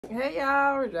Hey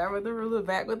y'all, we're driving the ruler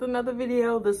back with another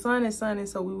video. The sun is sunny,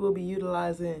 so we will be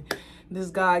utilizing this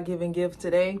God-given gift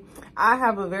today. I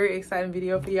have a very exciting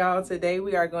video for y'all. Today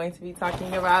we are going to be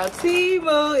talking about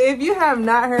TEMU. If you have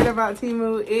not heard about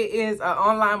TEMU, it is an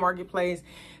online marketplace.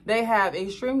 They have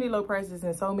extremely low prices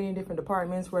in so many different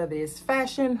departments, whether it's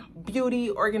fashion,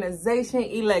 beauty, organization,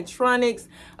 electronics,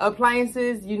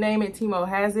 appliances, you name it, TEMU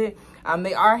has it.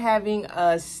 They are having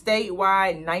a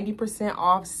statewide 90%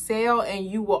 off sale, and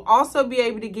you will also be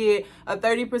able to get a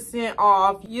 30%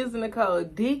 off using the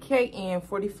code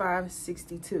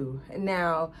DKN4562.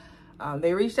 Now,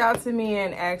 they reached out to me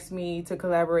and asked me to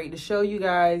collaborate to show you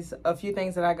guys a few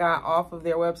things that I got off of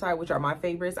their website, which are my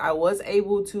favorites. I was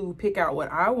able to pick out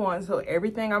what I want, so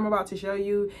everything I'm about to show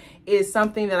you is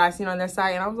something that I've seen on their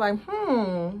site, and I was like,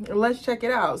 let's check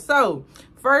it out. So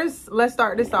first, let's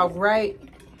start this off right.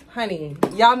 Honey,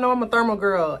 y'all know I'm a thermal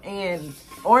girl, and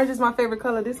orange is my favorite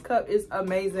color. This cup is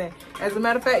amazing. As a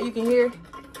matter of fact, you can hear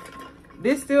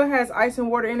this still has ice and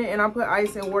water in it, and I put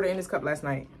ice and water in this cup last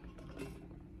night.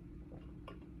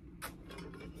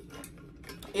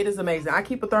 It is amazing. I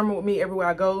keep a thermal with me everywhere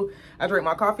I go. I drink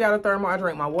my coffee out of thermal. I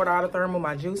drink my water out of thermal.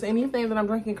 My juice, anything that I'm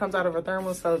drinking comes out of a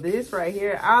thermal. So this right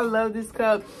here, I love this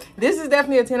cup. This is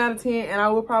definitely a 10 out of 10, and I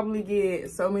will probably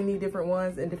get so many different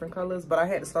ones in different colors, but I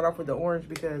had to start off with the orange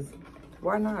because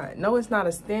why not? No, it's not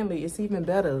a Stanley. It's even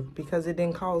better because it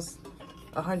didn't cost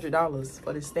 $100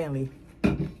 for this Stanley.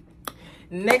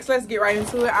 Next, let's get right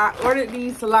into it. I ordered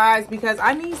these slides because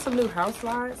I need some new house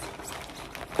slides.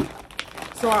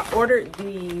 So I ordered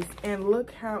these, and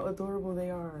look how adorable they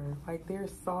are. Like, they're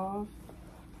soft.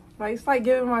 Like, it's like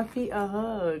giving my feet a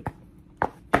hug.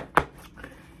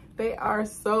 They are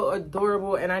so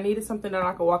adorable, and I needed something that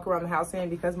I could walk around the house in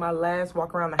because my last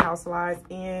walk around the house slides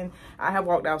in, I have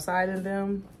walked outside in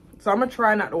them. So I'm gonna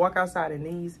try not to walk outside in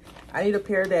these. I need a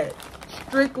pair that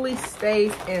strictly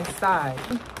stays inside.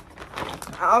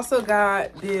 I also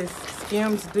got this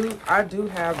Skims dupe. I do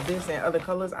have this in other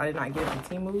colors. I did not get it from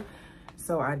TEMU.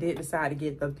 So I did decide to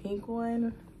get the pink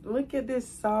one. Look at this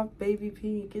soft baby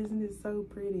pink. Isn't it so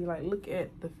pretty? Like, look at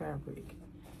the fabric.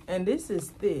 And this is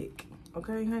thick.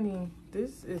 Okay, honey.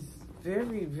 This is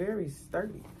very, very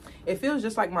sturdy. It feels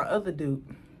just like my other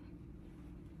dupe.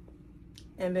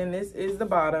 And then this is the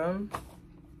bottom.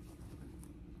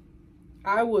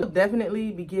 I will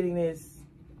definitely be getting this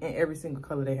in every single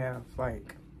color they have.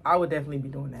 Like, I would definitely be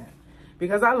doing that.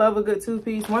 Because I love a good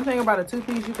two-piece. One thing about a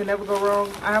two-piece, you can never go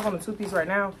wrong. I have on a two-piece right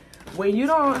now. When you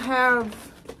don't have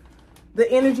the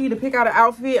energy to pick out an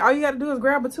outfit, all you got to do is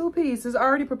grab a two-piece. It's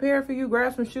already prepared for you.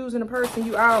 Grab some shoes and a purse, and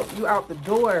you out the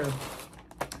door.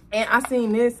 And I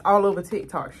seen this all over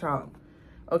TikTok shop.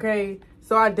 Okay,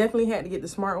 so I definitely had to get the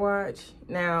smartwatch.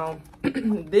 Now,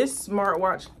 this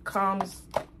smartwatch comes,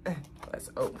 let's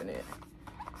open it.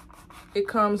 It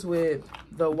comes with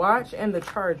the watch and the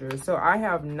charger. So I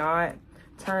have not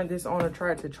turned this on or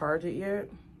tried to charge it yet.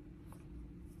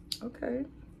 Okay.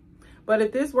 But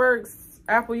if this works,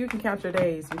 Apple, you can count your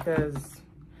days, because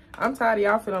I'm tired of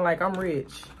y'all feeling like I'm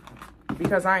rich,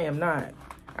 because I am not.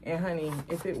 And honey,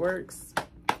 if it works,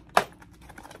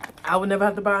 I would never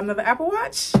have to buy another Apple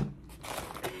Watch.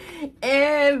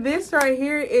 And this right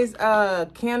here is a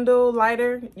candle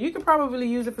lighter. You can probably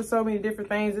use it for so many different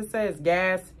things. It says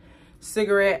gas,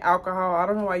 cigarette, alcohol. I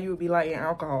don't know why you would be lighting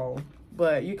alcohol,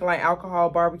 but you can light alcohol,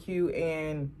 barbecue,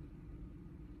 and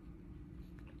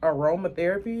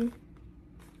aromatherapy.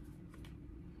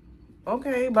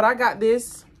 Okay, but I got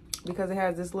this because it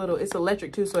has this little, it's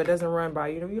electric too, so it doesn't run by,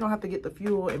 you know, you don't have to get the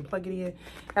fuel and plug it in. It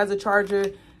has a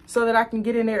charger so that I can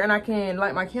get in there and I can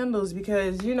light my candles,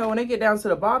 because, you know, when they get down to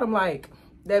the bottom, like,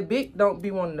 that big don't be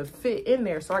wanting to fit in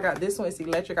there. So I got this one. It's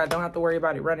electric. I don't have to worry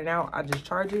about it running out. I just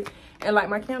charge it and light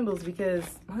my candles, because,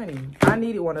 honey, I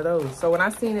needed one of those. So when I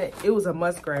seen it, it was a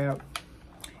must grab.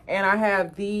 And I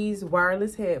have these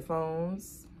wireless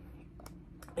headphones,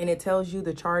 and it tells you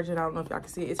the charging. I don't know if y'all can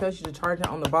see it. It tells you the charging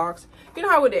on the box. You know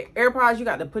how with the AirPods, you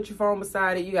got to put your phone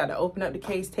beside it. You got to open up the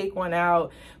case, take one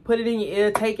out, put it in your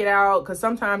ear, take it out, because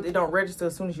sometimes it don't register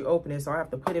as soon as you open it. So I have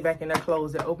to put it back in there,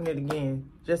 close it, open it again,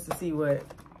 just to see what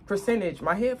percentage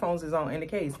my headphones is on in the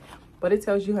case. But it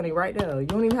tells you, honey, right there. You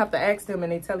don't even have to ask them,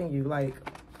 and they telling you, like,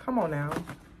 come on now,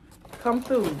 come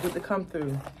through with the come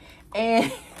through.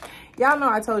 And y'all know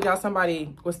I told y'all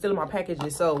somebody was stealing my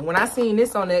packages. So when I seen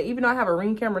this on there, even though I have a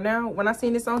Ring camera now, when I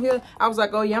seen this on here, I was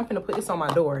like, oh yeah, I'm finna put this on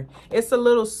my door. It's a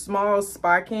little small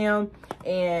spy cam,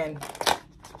 and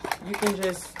you can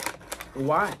just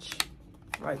watch.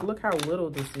 Like, look how little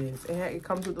this is. It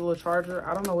comes with a little charger.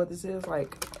 I don't know what this is,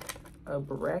 like a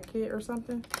bracket or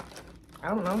something. I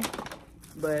don't know,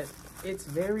 but it's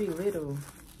very little.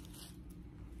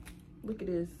 Look at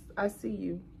this. I see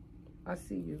you. I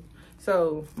see you.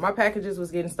 So my packages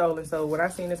was getting stolen. So when I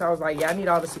seen this, I was like, yeah, I need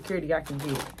all the security I can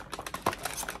get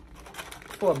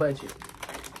for a budget.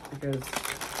 Because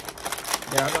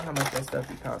yeah, I know how much that stuff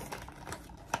be costing.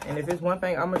 And if it's one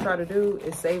thing I'm gonna try to do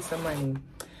is save some money.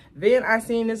 Then I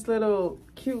seen this little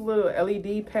cute little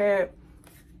LED pad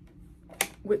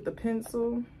with the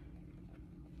pencil.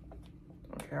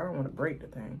 Okay, I don't want to break the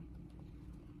thing.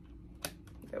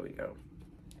 There we go.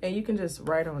 And you can just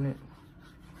write on it.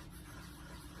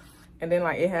 And then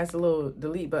like it has a little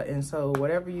delete button. So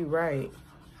whatever you write,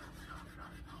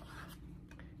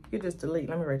 you just delete.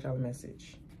 Let me write y'all a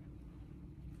message.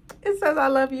 It says I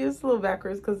love you. It's a little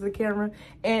backwards because of the camera.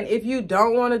 And if you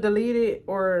don't want to delete it,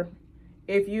 or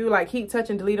if you like keep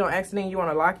touching delete on accident, you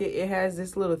want to lock it, it has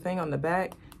this little thing on the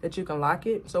back that you can lock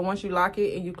it. So once you lock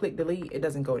it and you click delete, it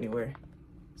doesn't go anywhere.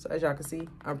 So as y'all can see,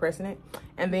 I'm pressing it.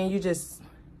 And then you just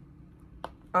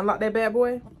unlock that bad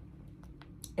boy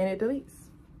and it deletes.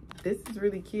 This is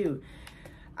really cute.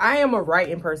 I am a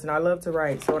writing person. I love to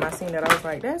write. So when I seen that, I was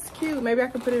like, that's cute. Maybe I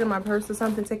can put it in my purse or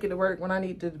something, take it to work when I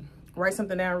need to write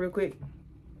something down real quick.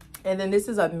 And then this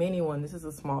is a mini one. This is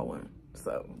a small one.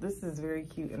 So this is very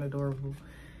cute and adorable.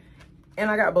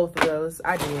 And I got both of those.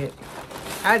 I did.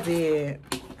 All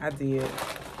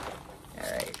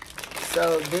right.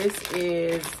 So this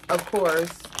is, of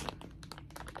course,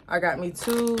 I got me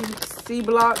 2 C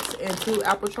blocks and 2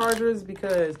 Apple chargers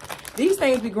because these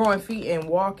things be growing feet and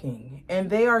walking, and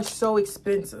they are so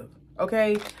expensive.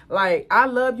 Okay, like I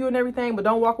love you and everything, but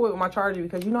don't walk away with my charger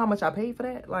because you know how much I paid for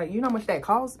that. Like, you know how much that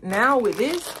costs. Now with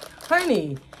this,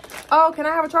 honey, oh, can I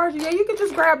have a charger? Yeah, you can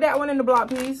just grab that one in the block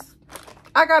piece.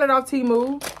 I got it off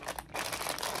TEMU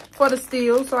for the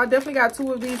steal, so I definitely got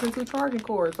 2 of these and 2 charging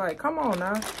cords. Like, come on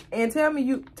now, and tell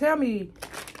me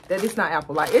that it's not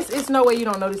Apple. Like, it's no way you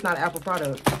don't know this not an Apple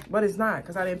product, but it's not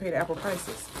because I didn't pay the Apple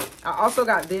prices. I also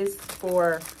got this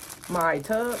for my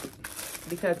tub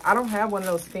because I don't have one of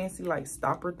those fancy like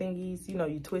stopper thingies. You know,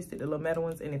 you twist it, the little metal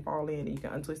ones, and they fall in and you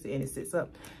can untwist it and it sits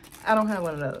up. I don't have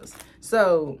one of those.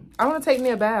 So I want to take me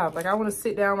a bath. Like, I want to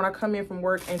sit down when I come in from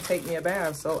work and take me a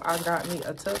bath. So I got me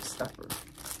a tub stopper.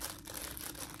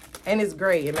 And it's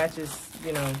great. It matches,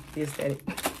 you know, the aesthetic.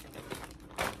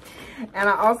 And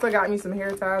I also got me some hair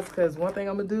ties because one thing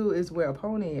I'm going to do is wear a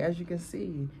pony, as you can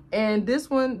see. And this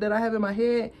one that I have in my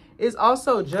head is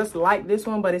also just like this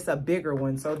one, but it's a bigger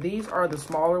one. So these are the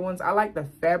smaller ones. I like the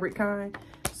fabric kind.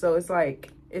 So it's like,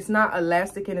 it's not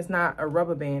elastic and it's not a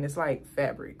rubber band. It's like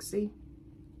fabric, see?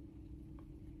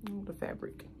 The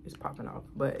fabric is popping off,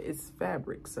 but it's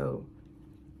fabric. So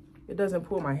it doesn't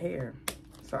pull my hair.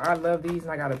 So I love these,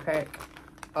 and I got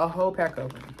a whole pack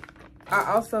of them.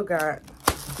 I also got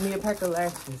me a pack of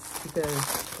lashes because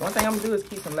one thing I'm gonna do is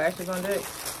keep some lashes on deck.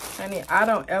 Honey, I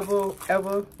don't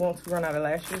ever want to run out of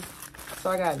lashes. So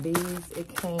I got these. It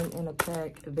came in a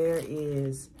pack. There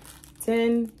is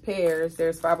 10 pairs.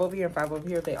 There's 5 over here and 5 over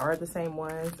here. They are the same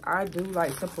ones. I do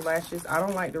like simple lashes. I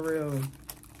don't like the real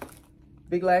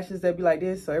big lashes that be like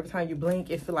this. So every time you blink,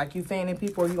 it feel like you fanning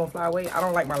people or you gonna fly away. I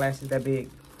don't like my lashes that big.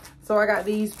 So I got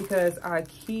these because I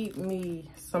keep me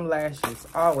some lashes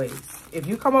always. If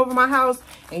you come over my house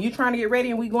and you trying to get ready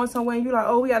and we going somewhere and you like,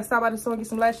 oh, we got to stop by the store and get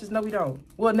some lashes. No, we don't.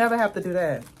 We'll never have to do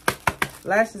that.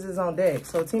 Lashes is on deck.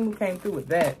 So TEMU came through with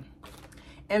that.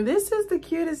 And this is the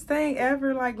cutest thing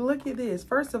ever. Like, look at this.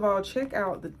 First of all, check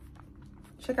out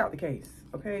the case.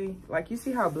 Okay. Like, you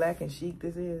see how black and chic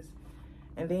this is?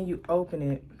 And then you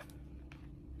open it.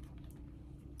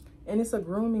 And it's a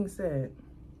grooming set.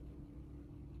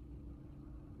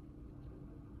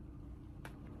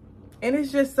 And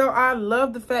it's just so, I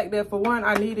love the fact that for one,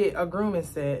 I needed a grooming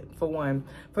set for one.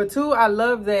 For two, I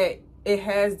love that it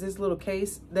has this little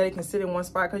case that it can sit in one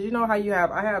spot. Cause you know how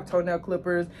I have toenail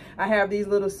clippers. I have these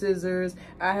little scissors.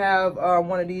 I have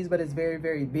one of these, but it's very,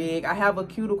 very big. I have a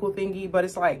cuticle thingy, but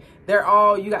it's like, they're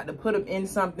all, you got to put them in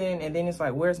something. And then it's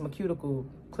like, where's my cuticle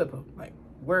clipper? Like,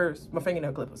 where's my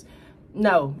fingernail clippers?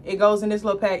 No, it goes in this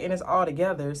little pack and it's all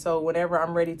together. So whenever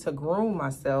I'm ready to groom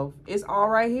myself, it's all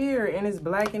right here and it's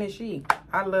black and it's chic.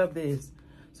 I love this.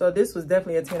 So this was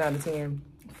definitely a 10 out of 10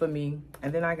 for me.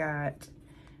 And then I got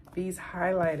these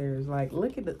highlighters. Like,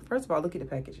 look at the, first of all, look at the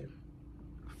packaging.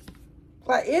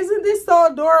 Like, isn't this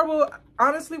so adorable?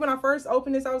 Honestly, when I first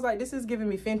opened this, I was like, this is giving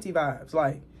me Fenty vibes.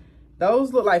 Like,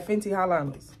 those look like Fenty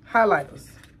highlighters.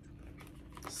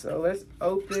 So let's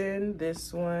open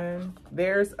this one.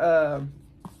 There's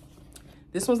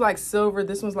this one's like silver,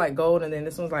 this one's like gold, and then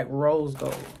this one's like rose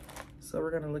gold. So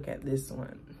we're gonna look at this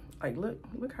one. Like,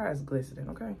 look how it's glistening,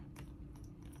 okay?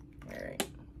 All right.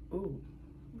 Ooh,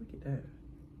 look at that.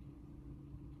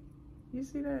 You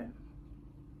see that?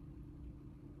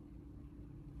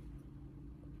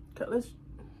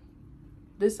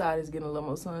 This side is getting a little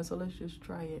more sun, so let's just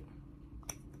try it.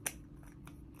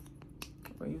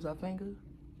 We're gonna use our finger.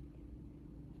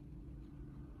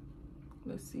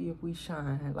 Let's see if we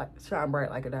shine bright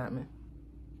like a diamond.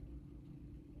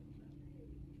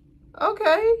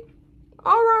 Okay.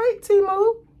 All right,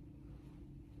 TEMU.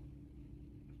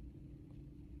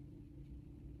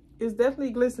 It's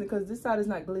definitely glistening because this side is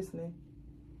not glistening.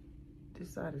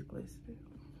 This side is glistening.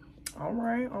 All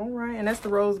right, all right. And that's the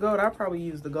rose gold. I'll probably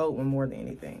use the gold one more than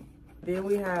anything. Then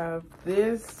we have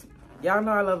this. Y'all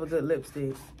know I love a good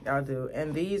lipstick. Y'all do.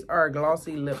 And these are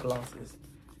glossy lip glosses.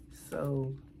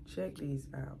 So check these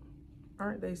out.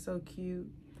 Aren't they so cute?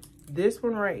 This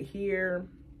one right here.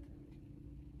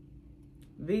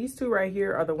 These two right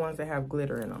here are the ones that have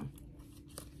glitter in them.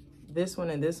 This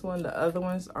one and this one. The other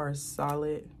ones are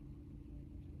solid.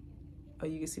 Oh,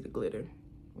 you can see the glitter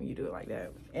when you do it like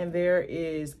that. And there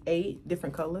is 8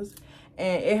 different colors.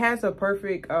 And it has a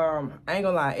perfect, I ain't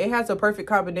gonna lie, it has a perfect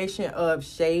combination of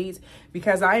shades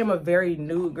because I am a very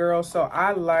nude girl. So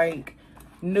I like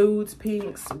nudes,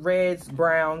 pinks, reds,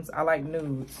 browns. I like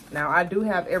nudes. Now, I do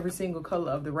have every single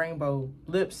color of the rainbow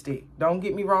lipstick. Don't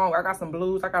get me wrong. I got some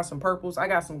blues. I got some purples. I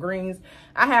got some greens.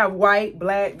 I have white,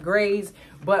 black, grays.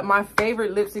 But my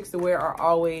favorite lipsticks to wear are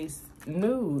always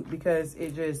nude because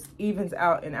it just evens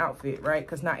out an outfit, right?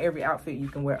 Because not every outfit you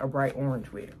can wear a bright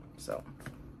orange with. So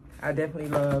I definitely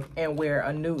love and wear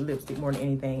a nude lipstick more than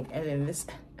anything. And then this,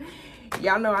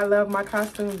 y'all know I love my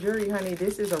costume jewelry, honey.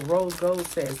 This is a rose gold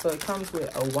set. So it comes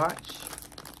with a watch.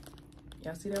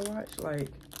 Y'all see that watch? Like,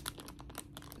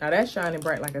 now that's shining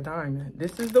bright like a diamond.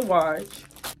 This is the watch.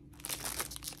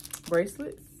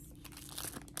 Bracelets.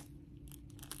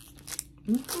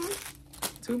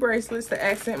 2 bracelets to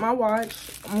accent my watch,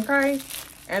 okay?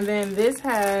 And then this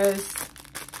has,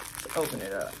 let's open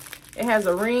it up. It has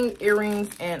a ring,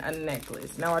 earrings, and a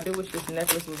necklace. Now, I do wish this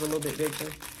necklace was a little bit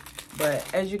bigger, but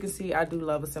as you can see, I do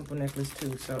love a simple necklace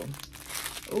too, so.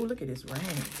 Oh, look at this ring.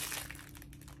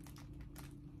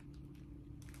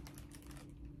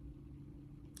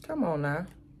 Come on now.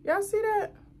 Y'all see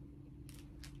that?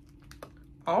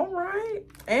 All right.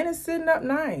 And it's sitting up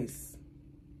nice.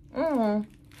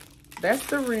 That's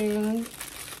the ring.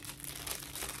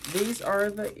 These are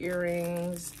the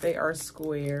earrings. They are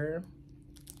square.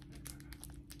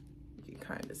 You can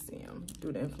kind of see them.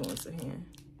 Do the influencer hand.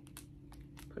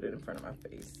 Put it in front of my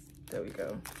face. There we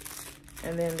go.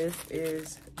 And then this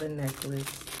is the necklace.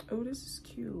 Oh, this is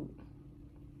cute.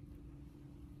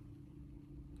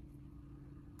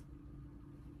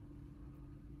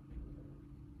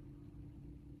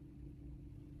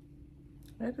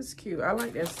 That is cute. I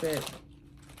like that set.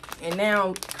 And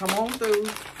now, come on through.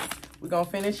 We're going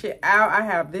to finish it out. I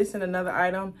have this and another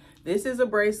item. This is a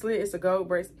bracelet. It's a gold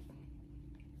bracelet.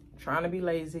 I'm trying to be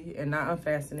lazy and not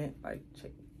unfasten it. Like,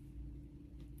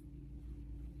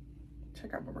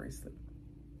 check out my bracelet.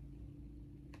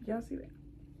 Y'all see that?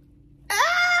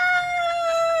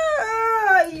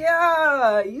 Ah,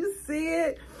 yeah, you see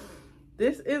it?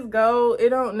 This is gold. It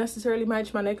don't necessarily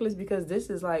match my necklace because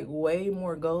this is like way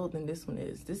more gold than this one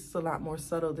is. This is a lot more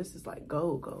subtle. This is like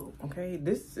gold, okay?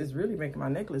 This is really making my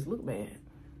necklace look bad.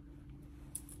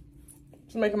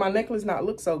 It's making my necklace not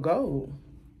look so gold.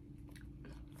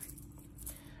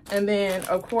 And then,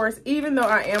 of course, even though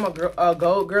I am a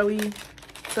gold girly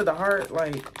to the heart,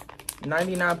 like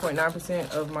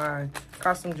 99.9% of my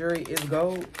costume jewelry is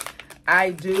gold, I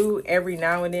do every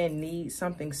now and then need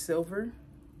something silver.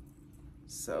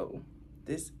 So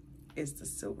this is the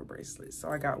silver bracelet. So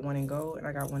I got one in gold and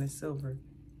I got one in silver.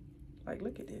 Like,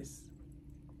 look at this.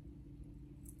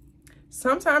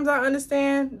 Sometimes I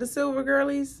understand the silver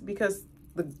girlies because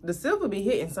the silver be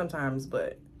hitting sometimes,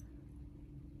 but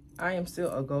I am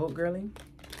still a gold girly.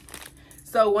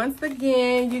 So once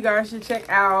again, you guys should check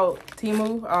out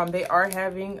TEMU. They are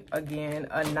having, again,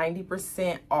 a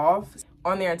 90% off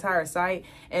on their entire site.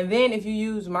 And then if you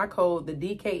use my code, the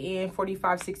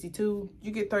DKN4562,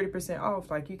 you get 30% off.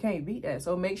 Like, you can't beat that.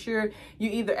 So make sure you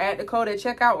either add the code at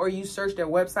checkout or you search their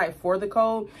website for the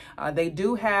code. They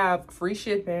do have free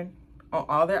shipping on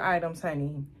all their items,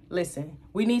 honey. Listen,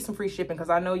 we need some free shipping because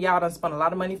I know y'all done spent a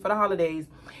lot of money for the holidays.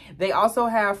 They also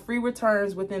have free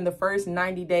returns within the first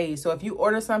 90 days. So if you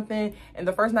order something in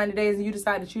the first 90 days and you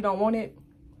decide that you don't want it,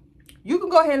 you can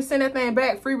go ahead and send that thing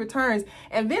back, free returns.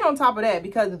 And then on top of that,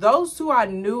 because those two I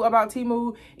knew about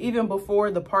TEMU even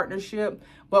before the partnership,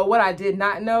 but what I did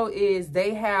not know is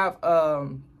they have a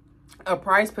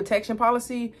price protection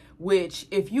policy, which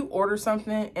if you order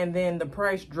something and then the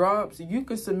price drops, you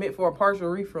can submit for a partial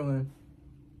refund.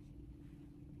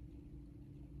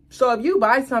 So if you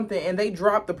buy something and they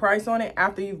drop the price on it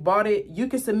after you've bought it, you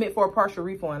can submit for a partial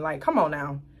refund. Like, come on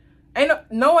now. Ain't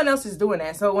no one else is doing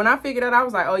that. So when I figured that, I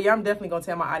was like, oh yeah, I'm definitely gonna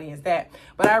tell my audience that.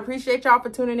 But I appreciate y'all for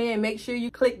tuning in. Make sure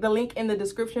you click the link in the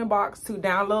description box to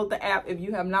download the app if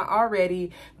you have not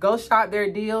already. Go shop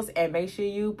their deals and make sure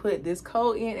you put this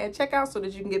code in at checkout so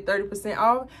that you can get 30%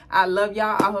 off. I love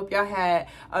y'all. I hope y'all had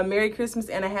a Merry Christmas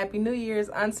and a Happy New Year's.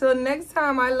 Until next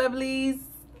time, my lovelies.